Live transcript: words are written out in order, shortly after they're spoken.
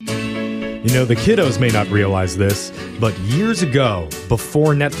You know, the kiddos may not realize this, but years ago,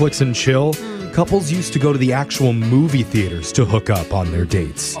 before Netflix and chill, couples used to go to the actual movie theaters to hook up on their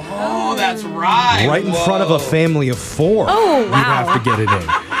dates. Oh, that's right. Right in front of a family of 4. Oh, You'd wow. have to get it in.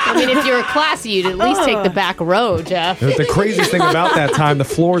 I mean, if you were classy, you'd at least take the back row, Jeff. The craziest thing about that time, the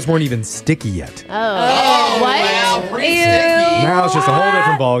floors weren't even sticky yet. Oh, what? Wow, pretty Ew. sticky. Now it's just a whole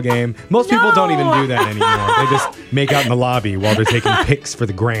different ball game. Most people don't even do that anymore. They just make out in the lobby while they're taking pics for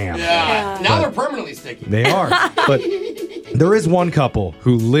the gram. Yeah. Now they're permanently sticky. They are. But there is one couple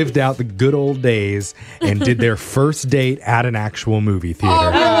who lived out the good old days and did their first date at an actual movie theater.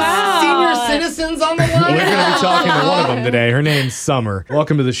 Oh, wow. Senior citizens on the line. We're going to be talking to one of them today. Her name's Summer.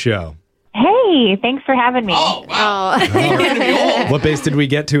 Welcome to the show. Hey, thanks for having me. Oh, wow. Oh. You're going to be old. What base did we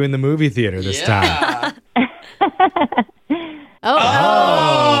get to in the movie theater this time? Yeah.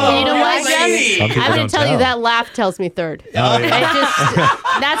 Oh. You know what, lady. Some Jeff? people I'm going don't to tell you tell. that laugh tells me third. Oh, yeah.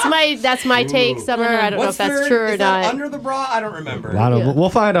 That's my take, Summer. I don't know if that's third? true or Is that not. under the bra? I don't remember. I don't, We'll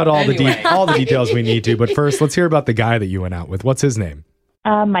find out all Anyway. all the details we need to. But first, let's hear about the guy that you went out with. What's his name?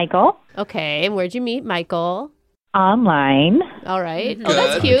 Michael, Okay, and where'd you meet Michael? online. All right. Oh, Good.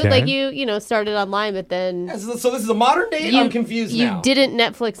 that's cute. Okay. Like you started online, but then So this is a modern date? I'm confused you now. didn't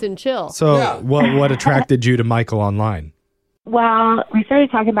Netflix and chill. So, Yeah. what attracted you to Michael online? Well, we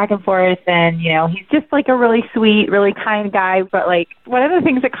started talking back and forth, and, he's just like a really sweet, really kind guy. But, like, one of the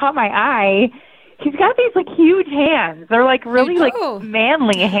things that caught my eye, he's got these, like, huge hands. They're, like, really, like, do.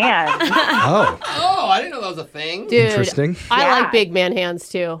 manly hands. Oh, Oh, I didn't know that was a thing. Dude, interesting. I Yeah. like big man hands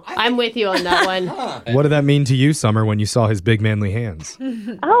too. I'm with you on that one. What did that mean to you, Summer, when you saw his big manly hands?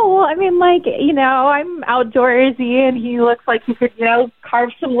 Oh, well, I mean, like, I'm outdoorsy, and he looks like he could, carve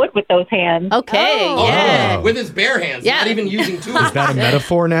some wood with those hands. Okay, Oh. yeah. With his bare hands, Yeah. not even using tools. Is that a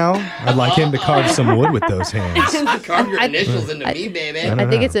metaphor now? I'd like him to carve some wood with those hands. Carve your initials into me, baby. I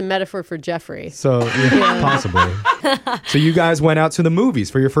think it's a metaphor for Jeffrey. So, yeah, possibly. So you guys went out to the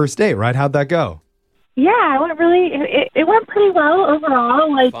movies for your first date, right? How'd that go? Yeah, it went pretty well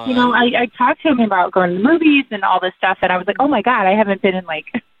overall. Like, Fun. I talked to him about going to the movies and all this stuff, and I was like, oh my God, I haven't been in like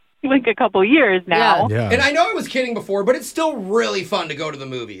a couple years now. Yeah. And I know I was kidding before, but it's still really fun to go to the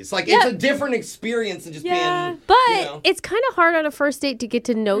movies. Like, it's a different experience than just Yeah. being, But it's kind of hard on a first date to get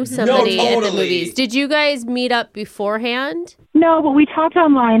to know somebody at the totally. movies. Did you guys meet up beforehand? No, but we talked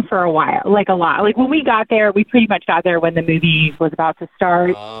online for a while, like a lot. Like when we got there, we pretty much got there when the movie was about to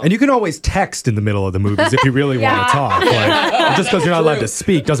start. And you can always text in the middle of the movies if you really want to talk. Like, just because you're not allowed to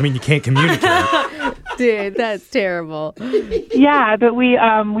speak doesn't mean you can't communicate. Dude, that's terrible. Yeah, but we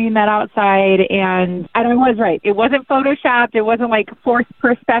met outside, and I was right. It wasn't photoshopped. It wasn't like forced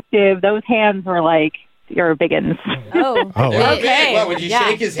perspective. Those hands were like, you're biggins. Oh. Oh, wow. Okay, what, would you Yeah.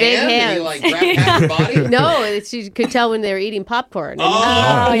 shake his Big hand? Did he, hands. like, grab half his body? No, you could tell when they were eating popcorn.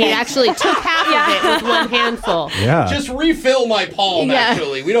 Oh, He actually took half of it with one handful. Yeah. Just refill my palm, Yeah.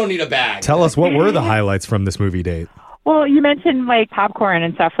 actually. We don't need a bag. Tell us, what were the highlights from this movie date? Well, you mentioned like popcorn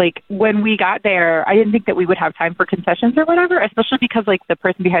and stuff. Like when we got there, I didn't think that we would have time for concessions or whatever, especially because like the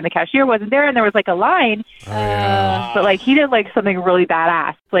person behind the cashier wasn't there and there was like a line. But like he did like something really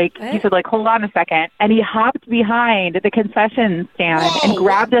badass. Like he said, like, hold on a second. And he hopped behind the concession stand and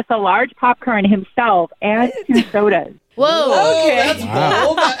grabbed us a large popcorn himself and 2 sodas. Whoa. Oh, Okay. that's Wow.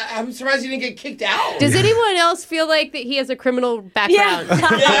 bold. I'm surprised he didn't get kicked out. Does anyone else feel like that he has a criminal background?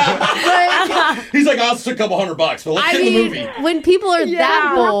 Yeah. He's like, I'll stick a couple $100, but let's I get in the mean, movie. when people are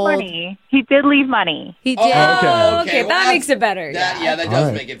that bold, Money. He did leave money. he did. Oh, okay. well, That that's- makes it better. That All does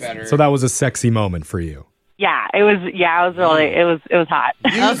right. make it better. So that was a sexy moment for you. Yeah, it was. Yeah, it was really. It was hot.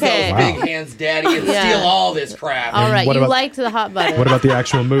 Use Okay. those big hands, Daddy, and Yeah. steal all this crap. All right, what you about- liked the hot butter. What about the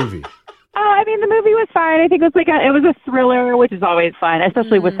actual movie? I mean, the movie was fine. I think it was it was a thriller, which is always fun,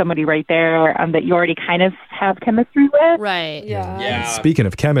 especially with somebody right there that you already kind of have chemistry with. Right. Yeah. Yeah. Speaking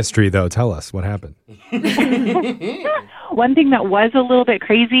of chemistry, though, tell us what happened. One thing that was a little bit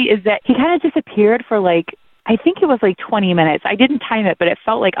crazy is that he kind of disappeared for like, I think it was like 20 minutes. I didn't time it, but it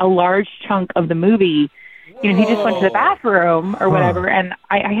felt like a large chunk of the movie. He just went to the bathroom or whatever, and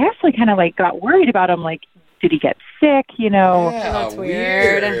I actually kind of like got worried about him. Like, did he get sick? Yeah, That's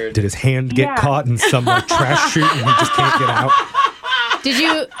weird. Did his hand get Yeah. caught in some like trash chute and he just can't get out? Did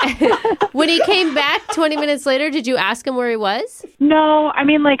you, when he came back 20 minutes later, did you ask him where he was? No, I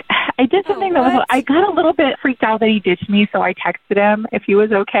mean, like, I did something that was, what? I got a little bit freaked out that he ditched me, so I texted him if he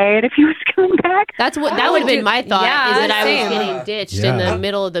was okay and if he was coming back. That would have been my thought, Yeah, is that I same. was getting ditched in Yeah. the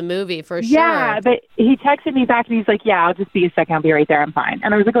middle of the movie for sure. Yeah, but he texted me back and he's like, yeah, I'll just be a second. I'll be right there. I'm fine.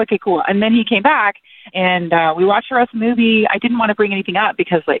 And I was like, okay, cool. And then he came back And we watched the rest of the movie. I didn't want to bring anything up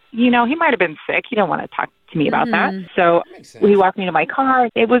because, like, he might have been sick. He didn't want to talk to me about that. So he walked me to my car.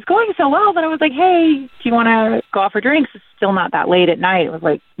 It was going so well that I was like, hey, do you want to go out for drinks? It's still not that late at night. It was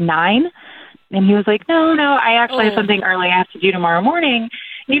like 9. And he was like, no, I actually have something early I have to do tomorrow morning.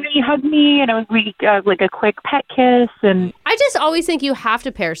 And he hugged me, and it was like a quick pet kiss. And I just always think you have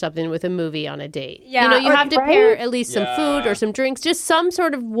to pair something with a movie on a date. Yeah. You have to pair at least some food or some drinks, just some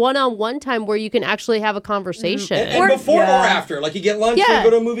sort of one-on-one time where you can actually have a conversation. And before or after, like you get lunch and go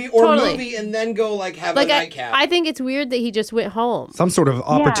to a movie, or movie and then go like have a nightcap. I think it's weird that he just went home. Some sort of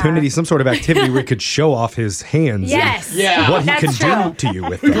opportunity, some sort of activity where he could show off his hands. Yes. And what he can do to you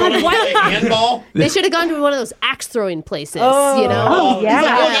with them. Handball? They should have gone to one of those axe throwing places, Oh, yeah. He's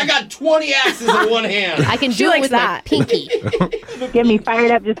like, look, I got 20 axes in one hand. I can do it with my pinky. get me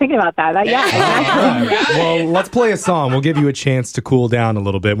fired up just thinking about that. All right. Well, let's play a song. We'll give you a chance to cool down a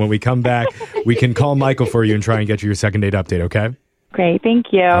little bit. When we come back, we can call Michael for you and try and get you your second date update, okay? Great. Thank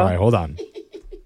you. All right, hold on.